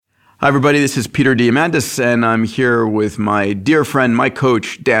Hi, everybody. This is Peter Diamandis, and I'm here with my dear friend, my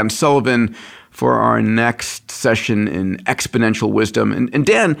coach, Dan Sullivan, for our next session in exponential wisdom. And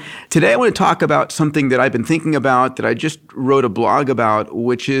Dan, today I want to talk about something that I've been thinking about, that I just wrote a blog about,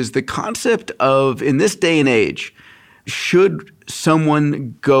 which is the concept of, in this day and age, should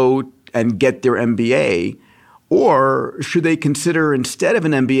someone go and get their MBA, or should they consider, instead of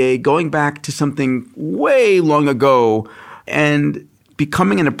an MBA, going back to something way long ago and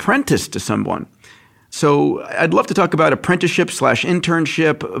becoming an apprentice to someone? So I'd love to talk about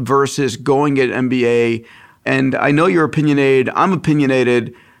apprenticeship/internship versus going at MBA. And I know you're opinionated. I'm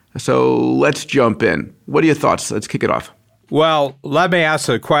opinionated. So let's jump in. What are your thoughts? Let's kick it off. Well, let me ask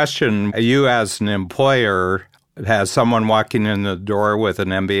a question. You as an employer, has someone walking in the door with an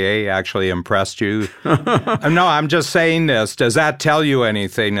MBA actually impressed you? No, I'm just saying this. Does that tell you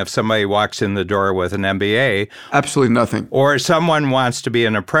anything if somebody walks in the door with an MBA? Absolutely nothing. Or someone wants to be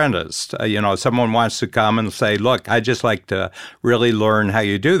an apprentice. Someone wants to come and say, look, I just like to really learn how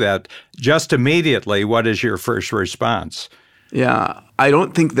you do that. Just immediately, what is your first response? Yeah, I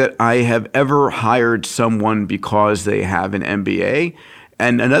don't think that I have ever hired someone because they have an MBA.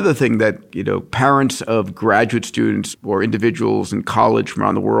 And another thing that, parents of graduate students or individuals in college from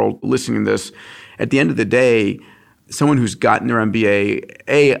around the world listening to this, at the end of the day, someone who's gotten their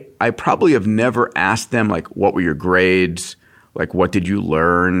MBA, I probably have never asked them, like, what were your grades? Like, what did you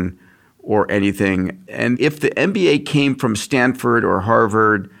learn? Or anything. And if the MBA came from Stanford or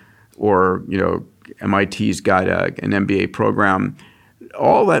Harvard or, MIT's got an MBA program,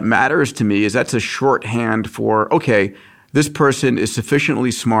 all that matters to me is that's a shorthand for, okay, this person is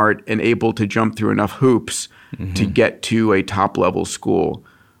sufficiently smart and able to jump through enough hoops to get to a top-level school.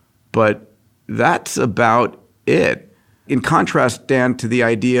 But that's about it. In contrast, Dan, to the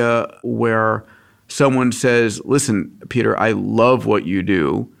idea where someone says, listen, Peter, I love what you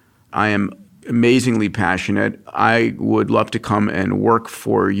do. I am amazingly passionate. I would love to come and work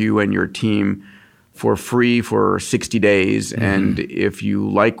for you and your team for free for 60 days. And if you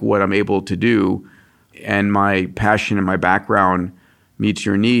like what I'm able to do, and my passion and my background meets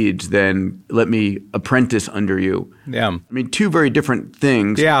your needs, then let me apprentice under you. Yeah. I mean, two very different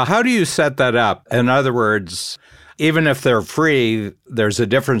things. Yeah. How do you set that up? In other words, even if they're free, there's a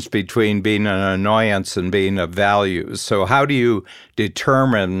difference between being an annoyance and being of value. So how do you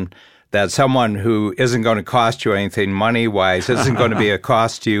determine that someone who isn't going to cost you anything money-wise isn't going to be a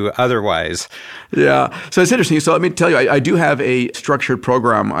cost to you otherwise? Yeah. So it's interesting. So let me tell you, I do have a structured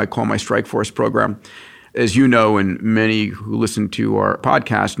program I call my Strike Force program. As you know, and many who listen to our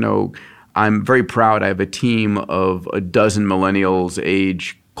podcast know, I'm very proud. I have a team of a dozen millennials,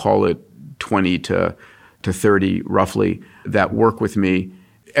 age, call it 20 to 30 roughly, that work with me.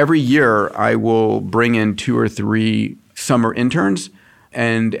 Every year, I will bring in 2 or 3 summer interns.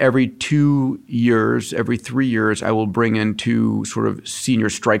 And every 2 years, every 3 years, I will bring in 2 sort of senior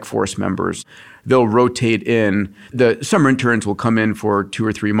Strike Force members. They'll rotate in. The summer interns will come in for 2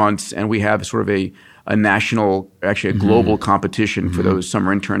 or 3 months, and we have sort of a national, actually a global competition for those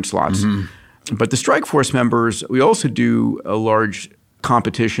summer intern slots. But the Strike Force members, we also do a large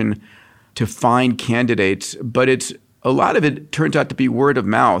competition to find candidates, but a lot of it turns out to be word of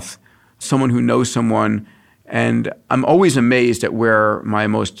mouth, someone who knows someone. And I'm always amazed at where my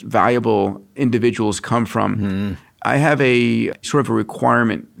most valuable individuals come from. I have a sort of a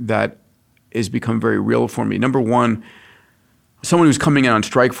requirement that has become very real for me. Number one, someone who's coming in on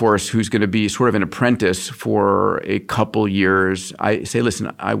Strike Force who's going to be sort of an apprentice for a couple years, I say,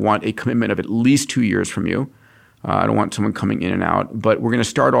 listen, I want a commitment of at least 2 years from you. I don't want someone coming in and out, but we're going to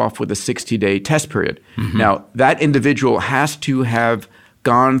start off with a 60-day test period. Now, that individual has to have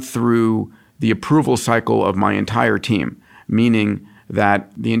gone through the approval cycle of my entire team, meaning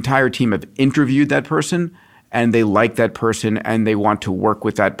that the entire team have interviewed that person and they like that person and they want to work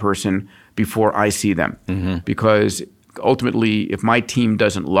with that person before I see them. Because ultimately, if my team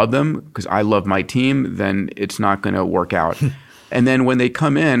doesn't love them, because I love my team, then it's not going to work out. And then when they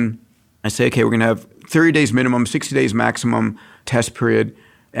come in, I say, okay, we're going to have 30 days minimum, 60 days maximum test period.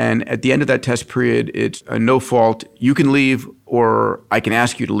 And at the end of that test period, it's a no fault. You can leave or I can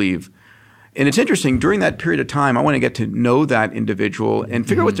ask you to leave. And it's interesting, during that period of time, I want to get to know that individual and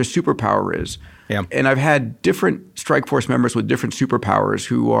figure out what their superpower is. Yeah. And I've had different Strike Force members with different superpowers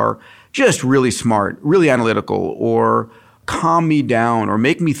who are just really smart, really analytical, or calm me down, or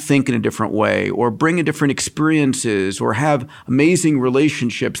make me think in a different way, or bring in different experiences, or have amazing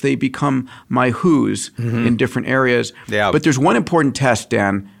relationships. They become my who's in different areas. Yeah. But there's one important test,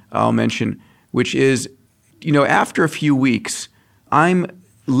 Dan, I'll mention, which is, after a few weeks, I'm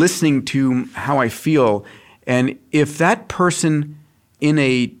listening to how I feel. And if that person in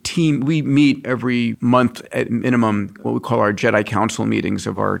a team, we meet every month at minimum, what we call our Jedi Council meetings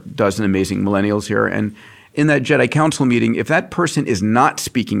of our dozen amazing millennials here. And in that Jedi Council meeting, if that person is not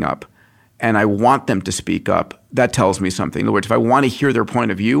speaking up and I want them to speak up, that tells me something. In other words, if I want to hear their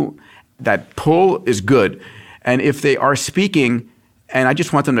point of view, that pull is good. And if they are speaking and I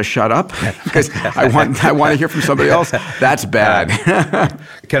just want them to shut up because I want to hear from somebody else, that's bad.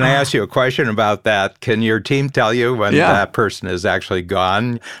 Can I ask you a question about that? Can your team tell you when that person is actually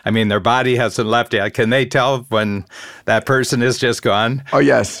gone? I mean, their body hasn't left yet. Can they tell when that person is just gone? Oh,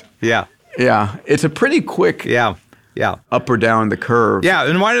 yes. Yeah. Yeah. It's a pretty quick up or down the curve. Yeah.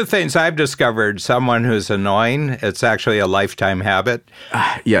 And one of the things I've discovered, someone who's annoying, it's actually a lifetime habit.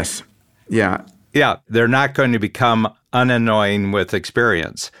 Yes. Yeah. Yeah. They're not going to become unannoying with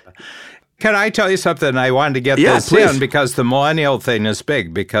experience. Can I tell you something? I wanted to get this in because the millennial thing is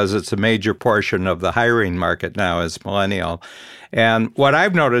big because it's a major portion of the hiring market now is millennial. And what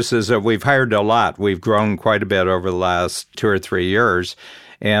I've noticed is that we've hired a lot. We've grown quite a bit over the last 2 or 3 years.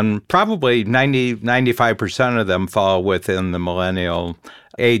 And probably 95% of them fall within the millennial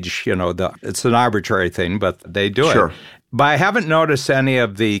age. It's an arbitrary thing, but they do it. But I haven't noticed any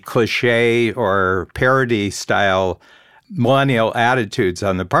of the cliche or parody style millennial attitudes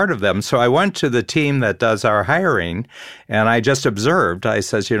on the part of them. So I went to the team that does our hiring, and I just observed. I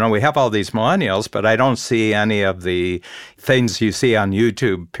says, we have all these millennials, but I don't see any of the things you see on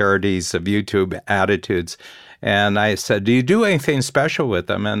YouTube, parodies of YouTube attitudes. And I said, do you do anything special with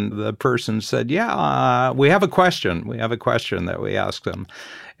them? And the person said, we have a question. We have a question that we ask them.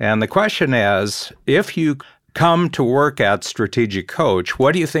 And the question is, if you come to work at Strategic Coach,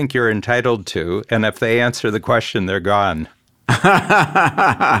 what do you think you're entitled to? And if they answer the question, they're gone. I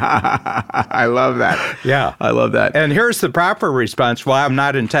love that. Yeah. I love that. And here's the proper response. Well, I'm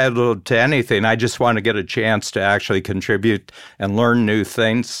not entitled to anything. I just want to get a chance to actually contribute and learn new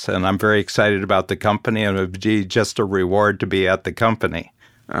things. And I'm very excited about the company, and it would be just a reward to be at the company.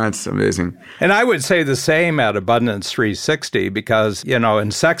 That's amazing. And I would say the same at Abundance 360 because,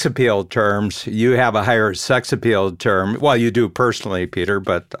 in sex appeal terms, you have a higher sex appeal term. Well, you do personally, Peter,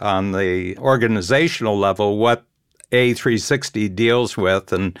 but on the organizational level, what A360 deals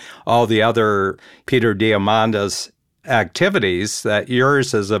with and all the other Peter Diamandis activities, that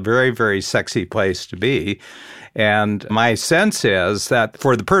yours is a very, very sexy place to be. And my sense is that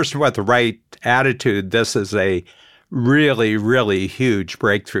for the person with the right attitude, this is a really, really huge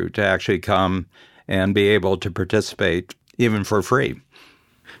breakthrough to actually come and be able to participate even for free.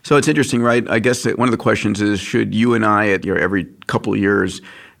 So it's interesting, right? I guess one of the questions is, should you and I at every couple of years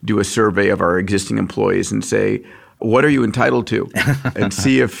do a survey of our existing employees and say, what are you entitled to? And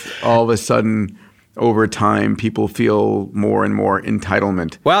see if all of a sudden over time people feel more and more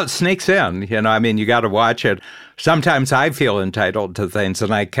entitlement. Well, it sneaks in. You got to watch it. Sometimes I feel entitled to things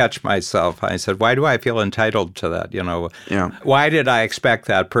and I catch myself. I said, why do I feel entitled to that? Why did I expect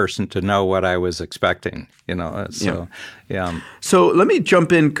that person to know what I was expecting? So let me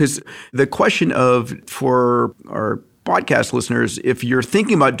jump in because the question for our podcast listeners, if you're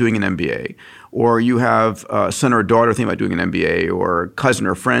thinking about doing an MBA or you have a son or a daughter thinking about doing an MBA or a cousin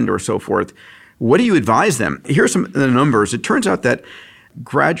or friend or so forth, what do you advise them? Here's some of the numbers. It turns out that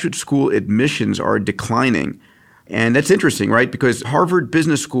graduate school admissions are declining. And that's interesting, right? Because Harvard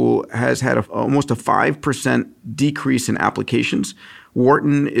Business School has had almost a 5% decrease in applications.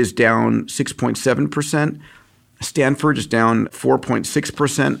 Wharton is down 6.7%. Stanford is down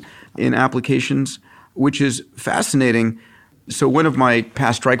 4.6% in applications, which is fascinating. So one of my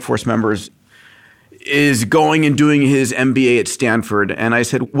past Strikeforce members is going and doing his MBA at Stanford. And I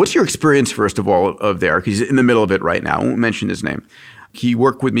said, what's your experience, first of all, of there? Because he's in the middle of it right now. I won't mention his name. He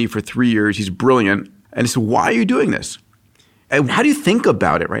worked with me for 3 years. He's brilliant. And I said, why are you doing this? And how do you think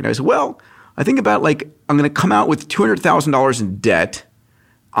about it right now? I said, well, I think about I'm going to come out with $200,000 in debt.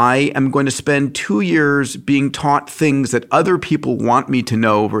 I am going to spend 2 years being taught things that other people want me to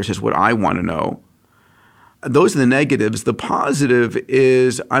know versus what I want to know. Those are the negatives. The positive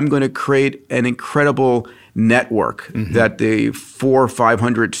is I'm going to create an incredible network that the 400 or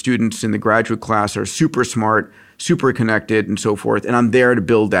 500 students in the graduate class are super smart, super connected, and so forth. And I'm there to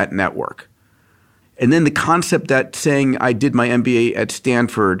build that network. And then the concept that saying I did my MBA at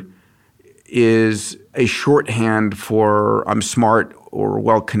Stanford is a shorthand for I'm smart or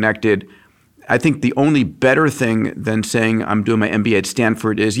well-connected. I think the only better thing than saying I'm doing my MBA at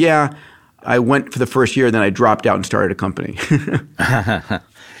Stanford is, I went for the first year, then I dropped out and started a company.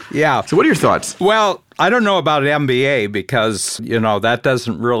 Yeah. So what are your thoughts? Well, I don't know about an MBA because, that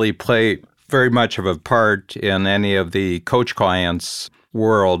doesn't really play very much of a part in any of the coach clients'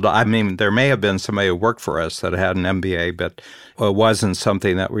 world. I mean, there may have been somebody who worked for us that had an MBA, but it wasn't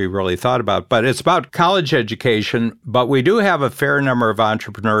something that we really thought about. But it's about college education, but we do have a fair number of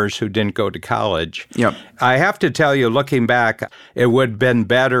entrepreneurs who didn't go to college. Yep. I have to tell you, looking back, it would have been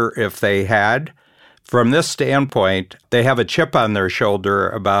better if they had. From this standpoint, they have a chip on their shoulder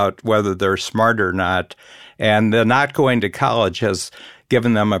about whether they're smart or not, and the not going to college has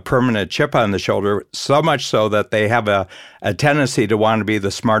given them a permanent chip on the shoulder, so much so that they have a tendency to want to be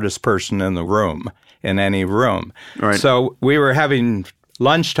the smartest person in the room, in any room. Right. So we were having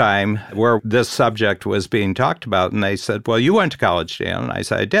lunchtime where this subject was being talked about, and they said, well, you went to college, Dan. And I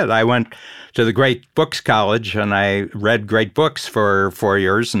said, I did. I went to the Great Books College, and I read great books for 4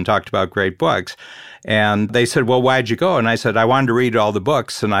 years and talked about great books. And they said, well, why'd you go? And I said, I wanted to read all the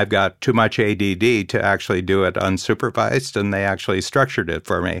books, and I've got too much ADD to actually do it unsupervised, and they actually structured it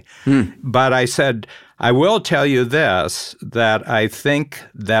for me. But I said, I will tell you this, that I think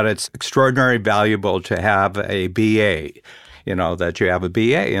that it's extraordinarily valuable to have a BA, that you have a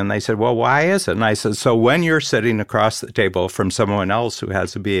BA. And they said, well, why is it? And I said, so when you're sitting across the table from someone else who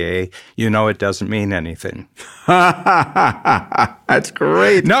has a BA, it doesn't mean anything. That's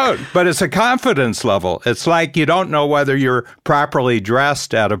great. No, but it's a confidence level. It's like you don't know whether you're properly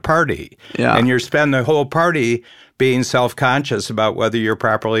dressed at a party. Yeah. And you spend the whole party being self-conscious about whether you're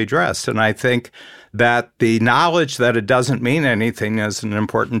properly dressed. And I think that the knowledge that it doesn't mean anything is an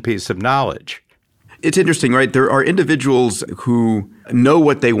important piece of knowledge. It's interesting, right? There are individuals who know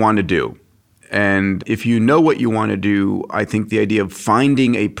what they want to do. And if you know what you want to do, I think the idea of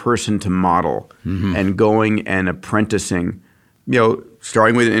finding a person to model and going and apprenticing,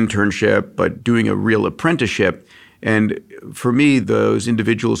 starting with an internship, but doing a real apprenticeship. And for me, those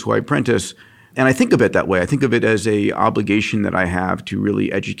individuals who I apprentice, and I think of it that way. I think of it as a obligation that I have to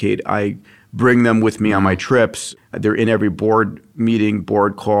really educate. I bring them with me on my trips. They're in every board meeting,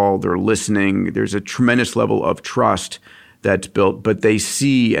 board call. They're listening. There's a tremendous level of trust that's built, but they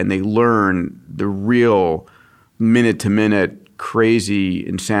see and they learn the real minute-to-minute crazy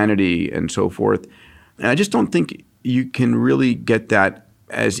insanity and so forth. And I just don't think you can really get that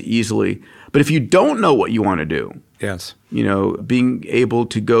as easily. But if you don't know what you want to do, yes, being able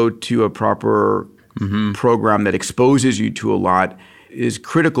to go to a proper program that exposes you to a lot is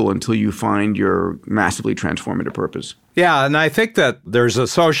critical until you find your massively transformative purpose. Yeah, and I think that there's a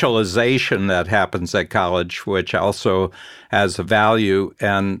socialization that happens at college, which also has a value.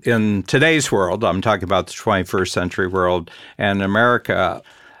 And in today's world, I'm talking about the 21st century world and America,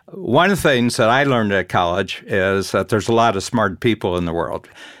 one of the things that I learned at college is that there's a lot of smart people in the world.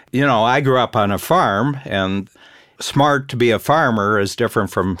 I grew up on a farm, and smart to be a farmer is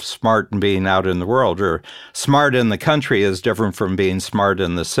different from smart and being out in the world, or smart in the country is different from being smart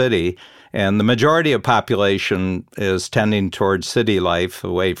in the city. And the majority of population is tending towards city life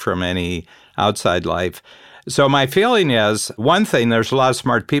away from any outside life. So my feeling is, one thing, there's a lot of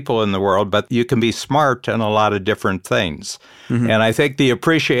smart people in the world, but you can be smart in a lot of different things. And I think the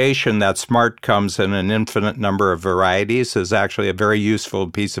appreciation that smart comes in an infinite number of varieties is actually a very useful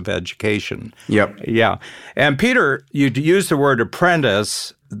piece of education. Yep. Yeah. And Peter, you use the word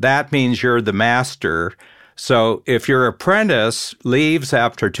apprentice. That means you're the master. So if your apprentice leaves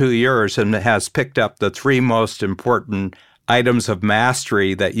after 2 years and has picked up the 3 most important items of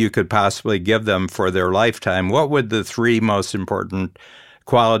mastery that you could possibly give them for their lifetime, what would the 3 most important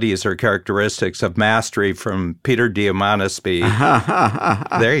qualities or characteristics of mastery from Peter Diamandis be?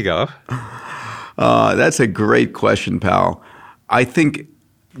 There you go. That's a great question, pal. I think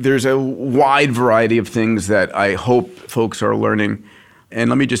there's a wide variety of things that I hope folks are learning. And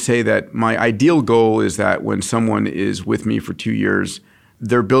let me just say that my ideal goal is that when someone is with me for 2 years,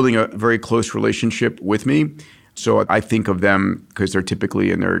 they're building a very close relationship with me. So I think of them, because they're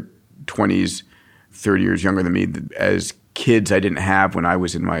typically in their 20s, 30 years younger than me, as kids I didn't have when I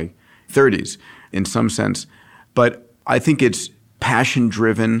was in my 30s, in some sense. But I think it's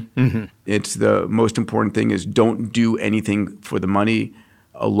passion-driven. It's the most important thing is don't do anything for the money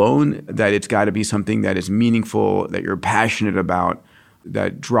alone, that it's got to be something that is meaningful, that you're passionate about,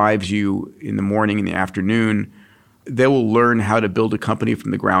 that drives you in the morning, in the afternoon. They will learn how to build a company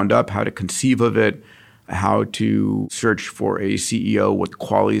from the ground up, how to conceive of it, how to search for a CEO, what the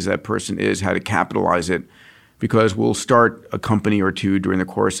qualities that person is, how to capitalize it, because we'll start a company or two during the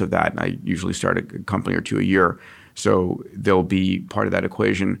course of that. And I usually start a company or two a year. So they'll be part of that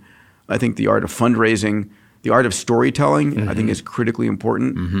equation. I think the art of fundraising, the art of storytelling, I think is critically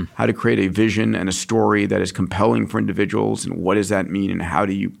important. How to create a vision and a story that is compelling for individuals, and what does that mean, and how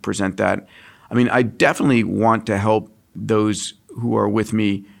do you present that? I mean, I definitely want to help those who are with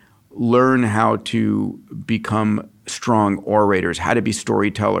me learn how to become strong orators, how to be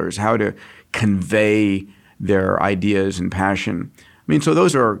storytellers, how to convey their ideas and passion. I mean, so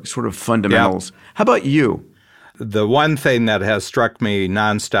those are sort of fundamentals. Yep. How about you? The one thing that has struck me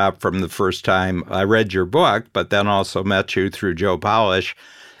nonstop from the first time I read your book, but then also met you through Joe Polish,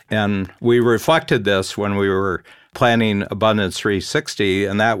 and we reflected this when we were planning Abundance 360,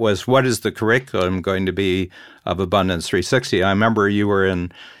 and that was, what is the curriculum going to be of Abundance 360? I remember you were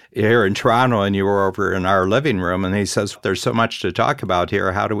here in Toronto, and you were over in our living room, and he says, there's so much to talk about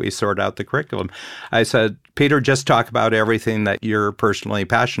here. How do we sort out the curriculum? I said, Peter, just talk about everything that you're personally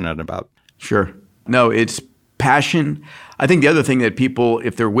passionate about. Sure. No, it's passion. I think the other thing that people,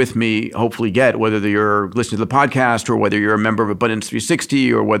 if they're with me, hopefully get, whether you're listening to the podcast or whether you're a member of Abundance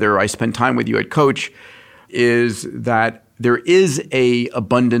 360 or whether I spend time with you at Coach, is that there is a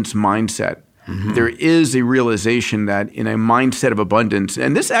abundance mindset. Mm-hmm. There is a realization that in a mindset of abundance,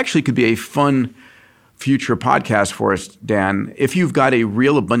 and this actually could be a fun future podcast for us, Dan, if you've got a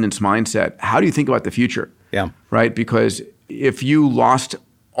real abundance mindset, how do you think about the future? Yeah. Right? Because if you lost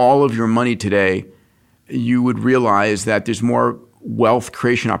all of your money today, you would realize that there's more wealth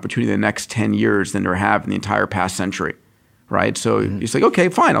creation opportunity in the next 10 years than there have in the entire past century, right? So it's like, okay,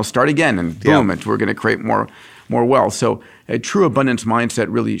 fine, I'll start again, and boom, we're going to create more wealth. So a true abundance mindset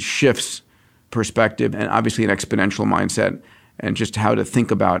really shifts perspective, and obviously an exponential mindset, and just how to think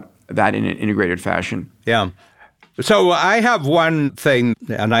about that in an integrated fashion. Yeah. So I have one thing,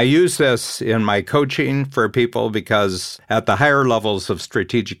 and I use this in my coaching for people because at the higher levels of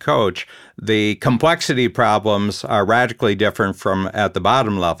strategic coach, the complexity problems are radically different from at the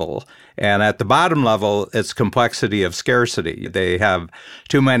bottom level. And at the bottom level, it's complexity of scarcity. They have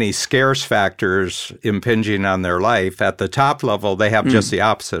too many scarce factors impinging on their life. At the top level, they have just the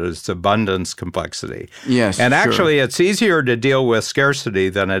opposite. It's abundance complexity. Yes, and sure. Actually, it's easier to deal with scarcity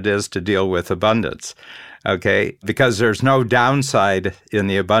than it is to deal with abundance. Okay, because there's no downside in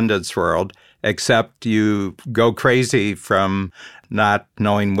the abundance world except you go crazy from not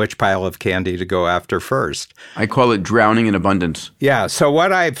knowing which pile of candy to go after first. I call it drowning in abundance. Yeah, so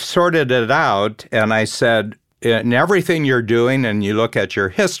what I've sorted it out, and I said, in everything you're doing, and you look at your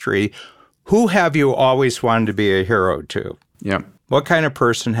history, who have you always wanted to be a hero to? Yeah. What kind of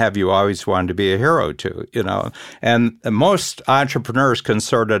person have you always wanted to be a hero to, you know? And most entrepreneurs can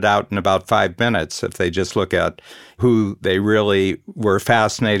sort it out in about 5 minutes if they just look at who they really were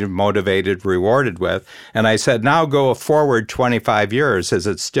fascinated, motivated, rewarded with. And I said, now go forward 25 years. Is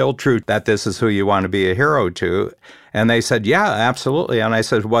it still true that this is who you want to be a hero to? And they said, yeah, absolutely. And I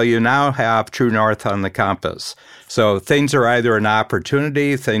said, well, you now have true north on the compass. So things are either an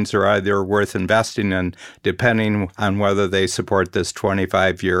opportunity, things are either worth investing in, depending on whether they support this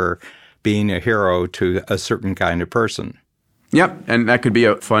 25-year being a hero to a certain kind of person. Yep, and that could be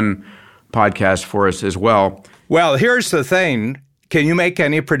a fun podcast for us as well. Well, here's the thing. Can you make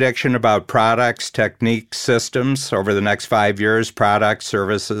any prediction about products, techniques, systems over the next 5 years, products,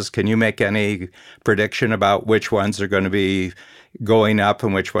 services? Can you make any prediction about which ones are going to be going up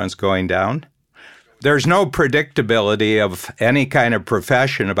and which ones going down? There's no predictability of any kind of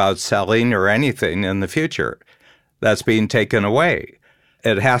profession about selling or anything in the future. That's being taken away.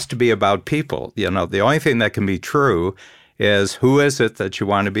 It has to be about people. You know, the only thing that can be true is who is it that you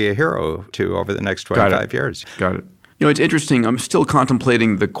want to be a hero to over the next 25 years. Got it. You know, it's interesting. I'm still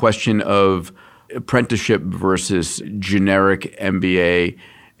contemplating the question of apprenticeship versus generic MBA.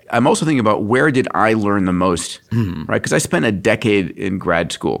 I'm also thinking about where did I learn the most, right? Because I spent a decade in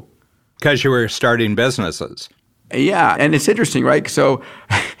grad school. Because you were starting businesses. Yeah, and it's interesting, right? So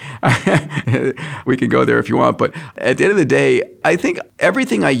we can go there if you want, but at the end of the day, I think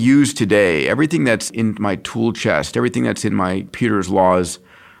everything I use today, everything that's in my tool chest, everything that's in my Peter's Laws,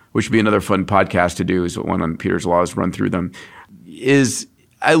 which would be another fun podcast to do, is one on Peter's Laws, run through them, is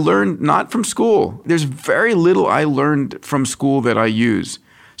I learned not from school. There's very little I learned from school that I use.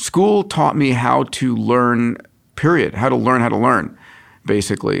 School taught me how to learn, period, how to learn,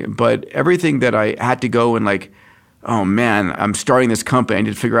 basically. But everything that I had to go and like, oh man, I'm starting this company, I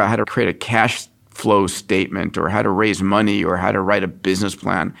need to figure out how to create a cash flow statement or how to raise money or how to write a business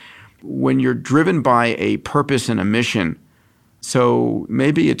plan. When you're driven by a purpose and a mission, so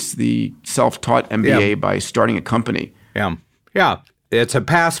maybe it's the self-taught MBA by starting a company. Yeah. It's a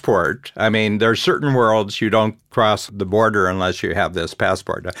passport. I mean, there's certain worlds you don't cross the border unless you have this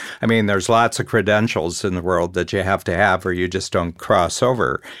passport. I mean, there's lots of credentials in the world that you have to have or you just don't cross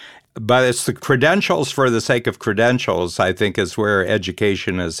over. But it's the credentials for the sake of credentials, I think, is where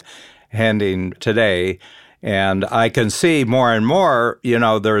education is heading today. And I can see more and more,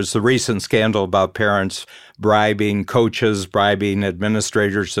 there's the recent scandal about parents bribing coaches, bribing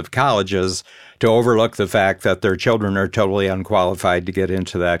administrators of colleges to overlook the fact that their children are totally unqualified to get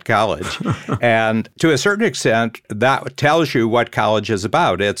into that college. And to a certain extent, that tells you what college is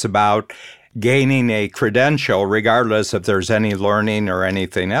about. It's about gaining a credential regardless if there's any learning or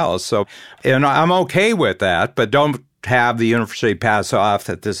anything else. So, I'm okay with that, but don't have the university pass off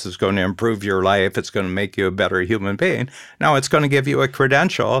that this is going to improve your life, it's going to make you a better human being. No, it's going to give you a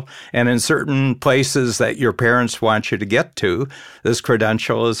credential. And in certain places that your parents want you to get to, this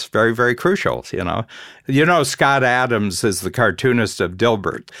credential is very, very crucial, Scott Adams is the cartoonist of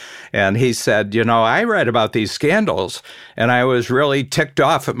Dilbert. And he said, I read about these scandals, and I was really ticked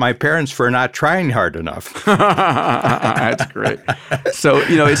off at my parents for not trying hard enough. That's great. So,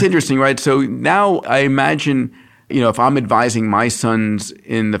 it's interesting, right? So now I imagine, if I'm advising my sons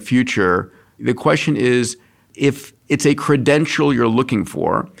in the future, the question is, if it's a credential you're looking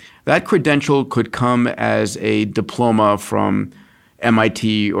for, that credential could come as a diploma from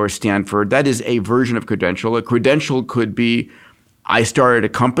MIT or Stanford. That is a version of credential. A credential could be, I started a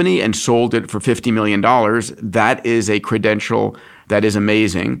company and sold it for $50 million. That is a credential that is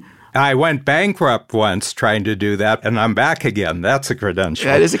amazing. I went bankrupt once trying to do that, and I'm back again. That's a credential.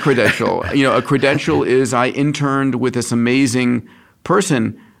 That is a credential. A credential is I interned with this amazing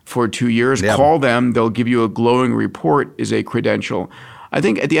person for 2 years. Yep. Call them. They'll give you a glowing report is a credential. I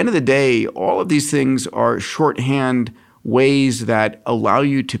think at the end of the day, all of these things are shorthand ways that allow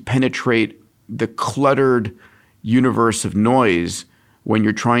you to penetrate the cluttered universe of noise when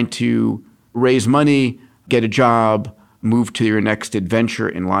you're trying to raise money, get a job, move to your next adventure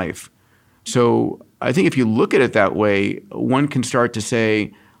in life. So I think if you look at it that way, one can start to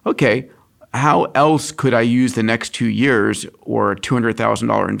say, okay, how else could I use the next 2 years or a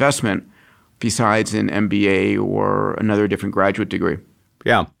 $200,000 investment besides an MBA or another different graduate degree?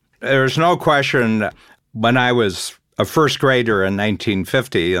 Yeah. There's no question when I was a first grader in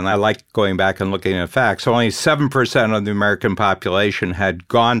 1950, and I like going back and looking at facts, only 7% of the American population had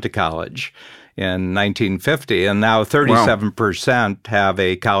gone to college in 1950, and now 37% have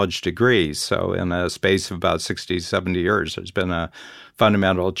a college degree. So in a space of about 60, 70 years, there's been a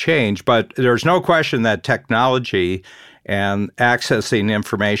fundamental change. But there's no question that technology and accessing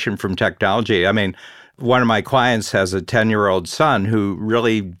information from technology, one of my clients has a 10-year-old son who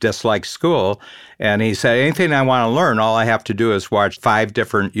really dislikes school, and he said, anything I want to learn, all I have to do is watch 5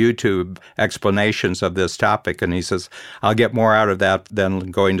 different YouTube explanations of this topic. And he says, I'll get more out of that than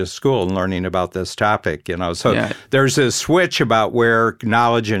going to school and learning about this topic, So yeah. There's a switch about where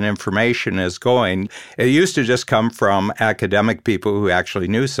knowledge and information is going. It used to just come from academic people who actually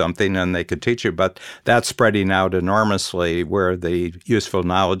knew something and they could teach you, but that's spreading out enormously where the useful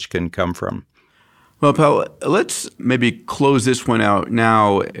knowledge can come from. Well, Pal, let's maybe close this one out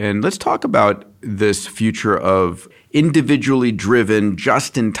now, and let's talk about this future of individually driven,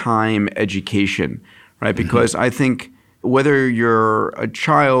 just-in-time education, right? Because I think whether you're a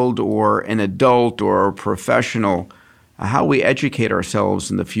child or an adult or a professional, how we educate ourselves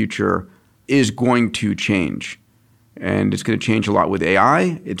in the future is going to change. And it's going to change a lot with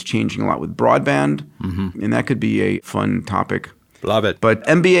AI. It's changing a lot with broadband, and that could be a fun topic. Love it. But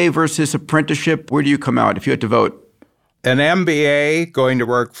MBA versus apprenticeship, where do you come out if you had to vote? An MBA going to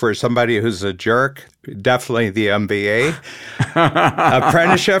work for somebody who's a jerk, definitely the MBA.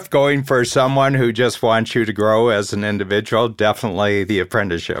 Apprenticeship going for someone who just wants you to grow as an individual, definitely the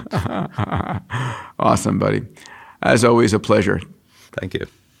apprenticeship. Awesome, buddy. As always, a pleasure. Thank you.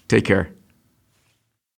 Take care.